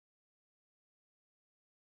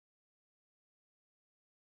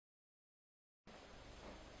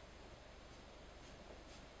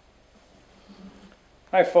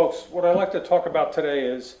Hi folks, what I'd like to talk about today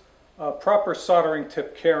is proper soldering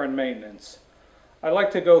tip care and maintenance. I'd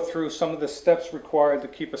like to go through some of the steps required to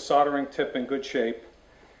keep a soldering tip in good shape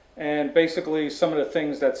and basically some of the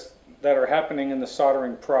things that are happening in the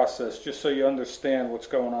soldering process, just so you understand what's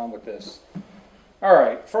going on with this.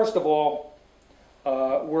 Alright, first of all,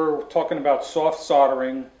 we're talking about soft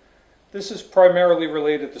soldering. This is primarily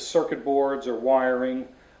related to circuit boards or wiring,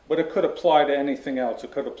 but it could apply to anything else.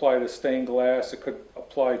 It could apply to stained glass. It could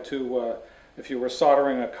apply to if you were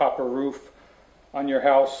soldering a copper roof on your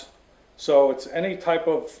house. So it's any type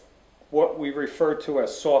of what we refer to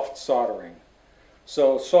as soft soldering.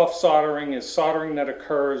 So soft soldering is soldering that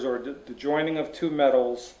occurs, or the joining of two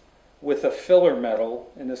metals with a filler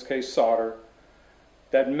metal, in this case solder,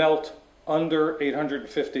 that melt under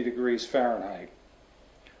 850 degrees Fahrenheit.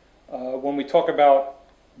 When we talk about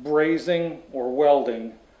brazing or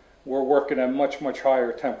welding, we're working at much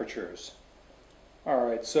higher temperatures.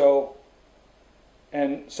 Alright, so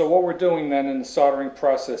what we're doing then in the soldering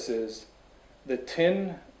process is the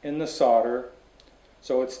tin in the solder,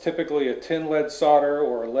 so it's typically a tin lead solder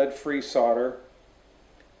or a lead-free solder.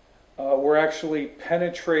 We're actually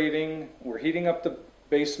penetrating, we're heating up the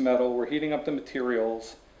base metal, we're heating up the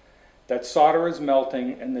materials, that solder is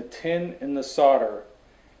melting, and the tin in the solder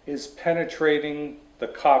is penetrating the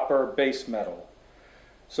copper base metal.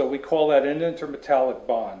 So we call that an intermetallic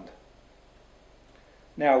bond.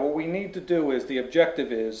 Now what we need to do is, the objective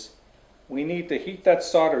is, we need to heat that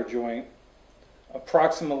solder joint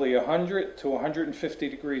approximately 100 to 150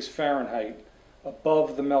 degrees Fahrenheit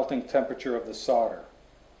above the melting temperature of the solder.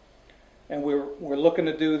 And we're looking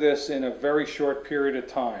to do this in a very short period of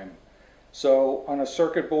time. So on a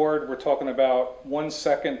circuit board, we're talking about 1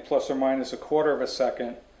 second plus or minus a quarter of a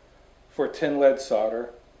second for tin lead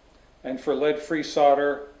solder. And for lead-free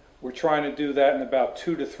solder, we're trying to do that in about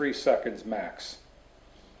 2 to 3 seconds max.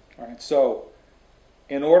 Alright, so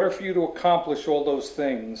in order for you to accomplish all those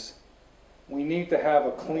things, we need to have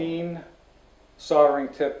a clean soldering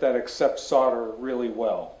tip that accepts solder really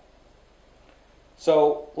well.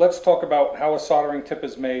 So let's talk about how a soldering tip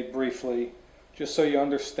is made briefly, just so you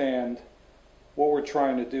understand what we're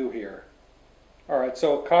trying to do here. Alright,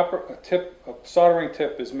 so a soldering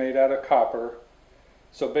tip is made out of copper.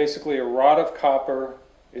 So basically a rod of copper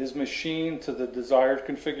is machined to the desired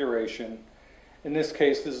configuration. In this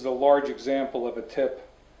case, this is a large example of a tip.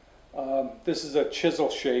 This is a chisel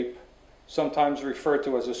shape, sometimes referred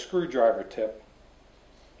to as a screwdriver tip.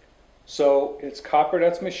 So it's copper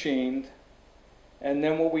that's machined, and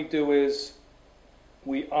then what we do is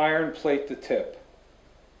we iron plate the tip,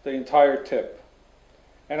 the entire tip.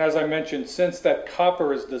 And as I mentioned, since that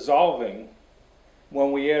copper is dissolving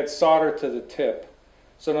when we add solder to the tip,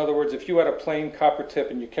 so in other words, if you had a plain copper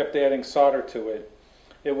tip and you kept adding solder to it,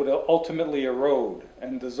 it would ultimately erode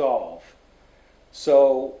and dissolve.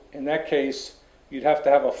 So in that case, you'd have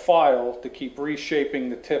to have a file to keep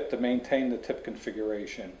reshaping the tip to maintain the tip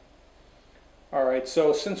configuration. Alright,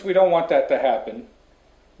 so since we don't want that to happen,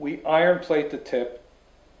 we iron plate the tip,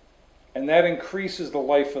 and that increases the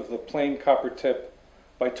life of the plain copper tip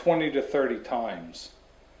by 20 to 30 times.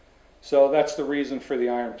 So that's the reason for the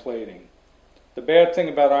iron plating. The bad thing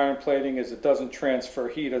about iron plating is it doesn't transfer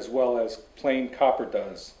heat as well as plain copper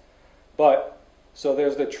does. But, so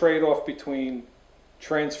there's the trade-off between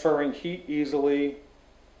transferring heat easily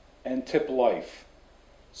and tip life.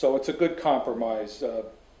 So it's a good compromise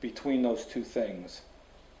between those two things.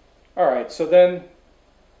 Alright, so then,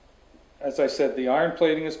 as I said, the iron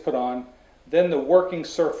plating is put on. Then the working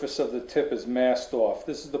surface of the tip is masked off.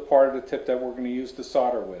 This is the part of the tip that we're going to use to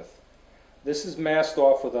solder with. This is masked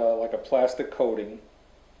off with like a plastic coating,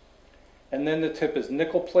 and then the tip is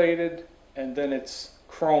nickel plated, and then it's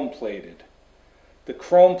chrome plated. The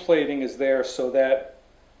chrome plating is there so that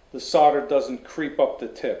the solder doesn't creep up the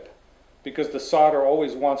tip, because the solder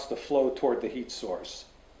always wants to flow toward the heat source.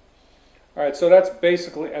 Alright, so that's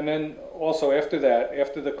basically, and then also after that,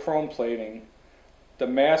 after the chrome plating, the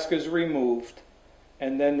mask is removed,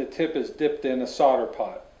 and then the tip is dipped in a solder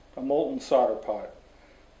pot, a molten solder pot,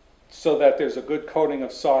 so that there's a good coating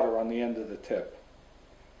of solder on the end of the tip.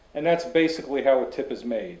 And that's basically how a tip is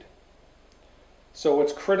made. So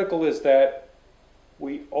what's critical is that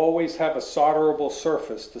we always have a solderable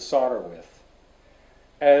surface to solder with.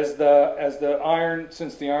 As the iron,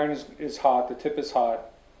 since the iron is hot, the tip is hot,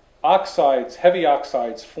 oxides, heavy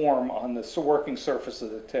oxides form on the working surface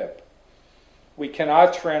of the tip. We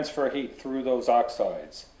cannot transfer heat through those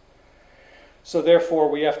oxides. So therefore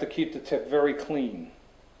we have to keep the tip very clean.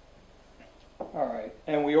 Alright,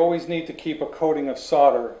 and we always need to keep a coating of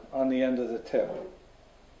solder on the end of the tip.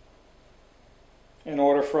 in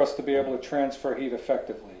order for us to be able to transfer heat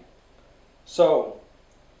effectively. So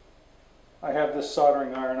I have this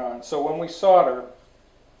soldering iron on. So when we solder,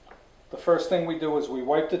 the first thing we do is we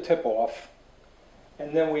wipe the tip off,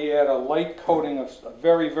 and then we add a light coating of a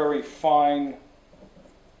very, very fine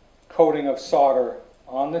coating of solder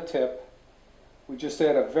on the tip. We just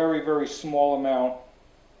add a very, very small amount,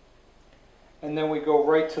 and then we go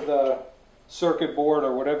right to the circuit board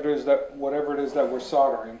or whatever it is that we're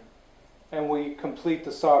soldering, and we complete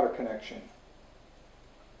the solder connection.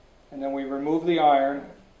 And then we remove the iron,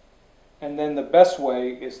 and then the best way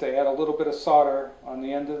is to add a little bit of solder on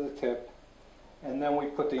the end of the tip, and then we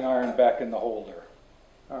put the iron back in the holder.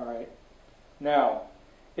 All right. Now,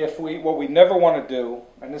 what we never want to do,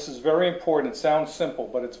 and this is very important, it sounds simple,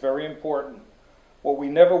 but it's very important. What we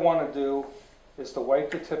never want to do is to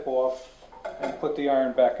wipe the tip off and put the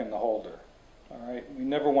iron back in the holder. All right. We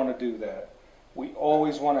never want to do that. We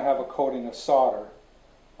always want to have a coating of solder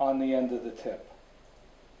on the end of the tip,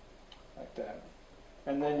 like that.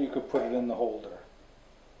 And then you could put it in the holder.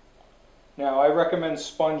 Now, I recommend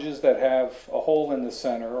sponges that have a hole in the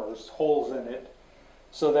center, or holes in it,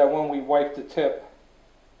 so that when we wipe the tip,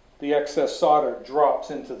 the excess solder drops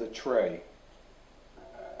into the tray.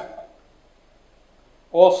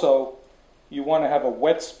 Also, you want to have a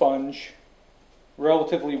wet sponge,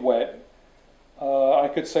 relatively wet. I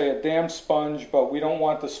could say a damp sponge, but we don't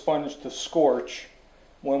want the sponge to scorch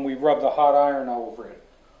when we rub the hot iron over it.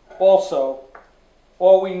 Also,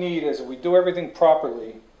 all we need is, if we do everything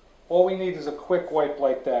properly, all we need is a quick wipe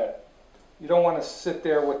like that. You don't want to sit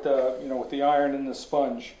there with the, with the iron and the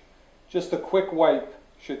sponge. Just a quick wipe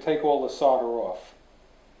should take all the solder off,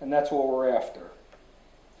 and that's what we're after.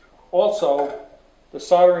 Also, the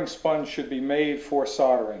soldering sponge should be made for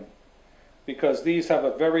soldering, because these have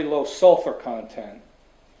a very low sulfur content.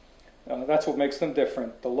 That's what makes them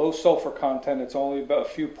different. The low sulfur content, it's only about a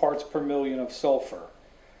few parts per million of sulfur.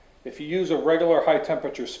 If you use a regular high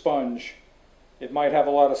temperature sponge, it might have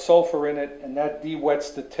a lot of sulfur in it, and that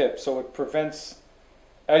de-wets the tip, so it prevents,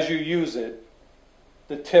 as you use it,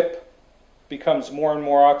 the tip becomes more and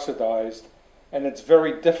more oxidized, and it's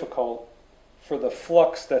very difficult for the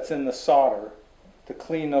flux that's in the solder to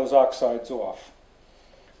clean those oxides off.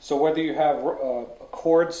 So whether you have a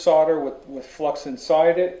cord solder with flux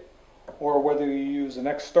inside it, or whether you use an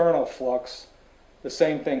external flux, the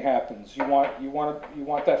same thing happens. You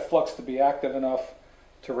want that flux to be active enough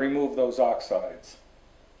to remove those oxides.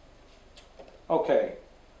 Okay,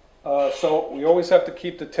 so we always have to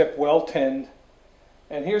keep the tip well tinned.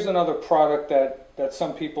 And here's another product that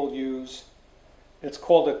some people use. It's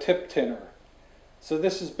called a tip tinner. So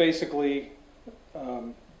this is basically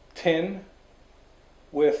tin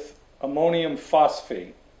with ammonium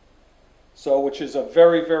phosphate, which is a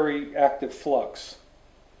very, very active flux.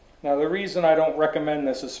 Now, the reason I don't recommend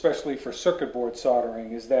this, especially for circuit board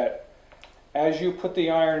soldering, is that as you put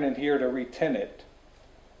the iron in here to retin it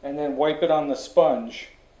and then wipe it on the sponge,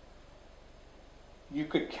 you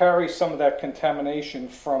could carry some of that contamination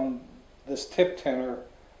from this tip tinner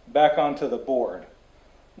back onto the board.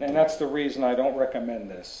 And that's the reason I don't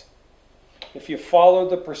recommend this. If you follow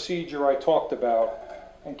the procedure I talked about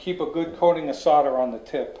and keep a good coating of solder on the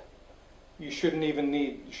tip, you should never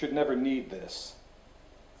need this.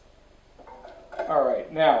 All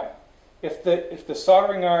right, now, if the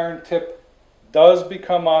soldering iron tip does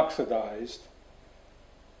become oxidized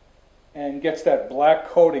and gets that black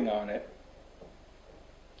coating on it,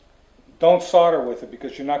 don't solder with it,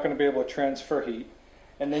 because you're not going to be able to transfer heat,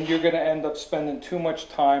 and then you're going to end up spending too much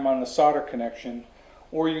time on the solder connection,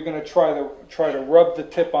 or you're going to try to rub the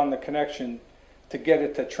tip on the connection to get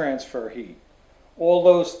it to transfer heat. All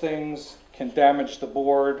those things can damage the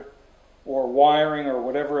board or wiring or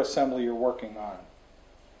whatever assembly you're working on.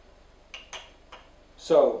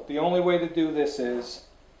 So the only way to do this is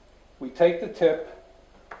we take the tip,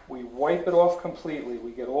 we wipe it off completely,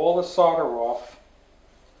 we get all the solder off,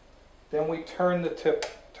 then we turn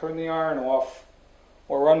the iron off,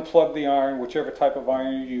 or unplug the iron, whichever type of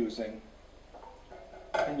iron you're using,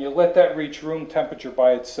 and you let that reach room temperature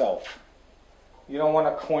by itself. You don't want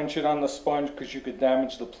to quench it on the sponge because you could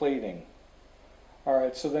damage the plating.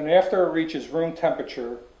 Alright, so then after it reaches room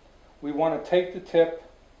temperature, we want to take the tip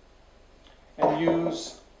and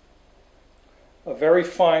use a very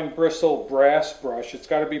fine bristle brass brush. It's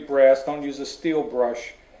got to be brass, don't use a steel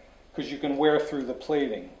brush because you can wear through the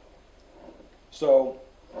plating. So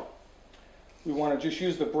we want to just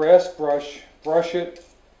use the brass brush, brush it,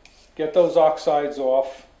 get those oxides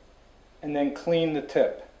off, and then clean the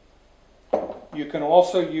tip. You can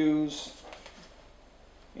also use,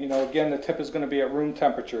 again, the tip is going to be at room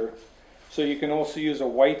temperature, so you can also use a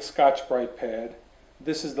white Scotch-Brite pad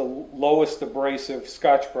this is the lowest abrasive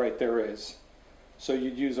Scotch-Brite there is. So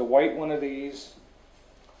you'd use a white one of these,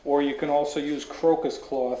 or you can also use crocus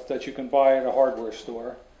cloth that you can buy at a hardware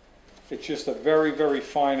store. It's just a very, very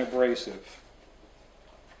fine abrasive.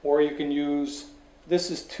 Or you can use,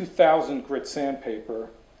 this is 2000 grit sandpaper.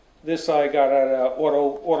 This I got at an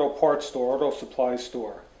auto parts store, auto supply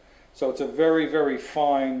store. So it's a very, very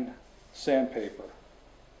fine sandpaper.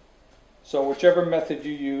 So whichever method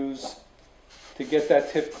you use to get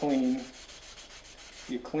that tip clean,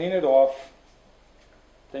 you clean it off,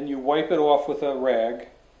 then you wipe it off with a rag,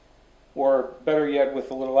 or better yet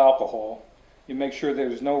with a little alcohol. You make sure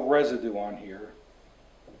there's no residue on here.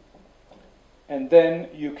 And then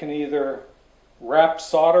you can either wrap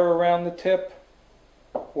solder around the tip,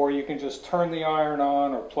 or you can just turn the iron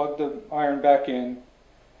on or plug the iron back in,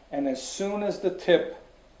 and as soon as the tip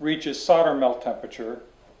reaches solder melt temperature,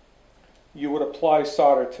 you would apply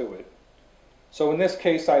solder to it. So in this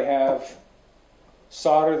case I have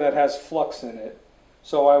solder that has flux in it,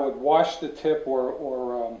 so I would wash the tip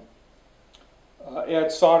or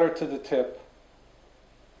add solder to the tip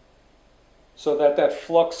so that that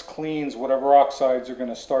flux cleans whatever oxides are going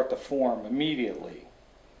to start to form immediately.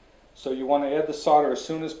 So you want to add the solder as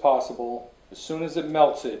soon as possible. As soon as it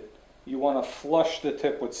melts it, you want to flush the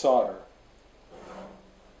tip with solder.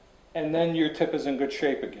 And then your tip is in good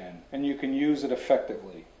shape again, and you can use it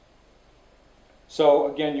effectively.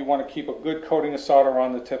 So again, you want to keep a good coating of solder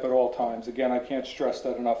on the tip at all times. Again, I can't stress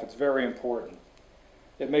that enough. It's very important.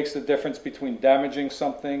 It makes the difference between damaging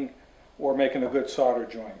something or making a good solder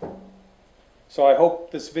joint. So I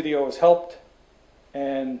hope this video has helped,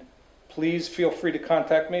 and please feel free to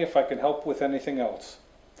contact me if I can help with anything else.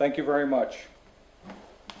 Thank you very much.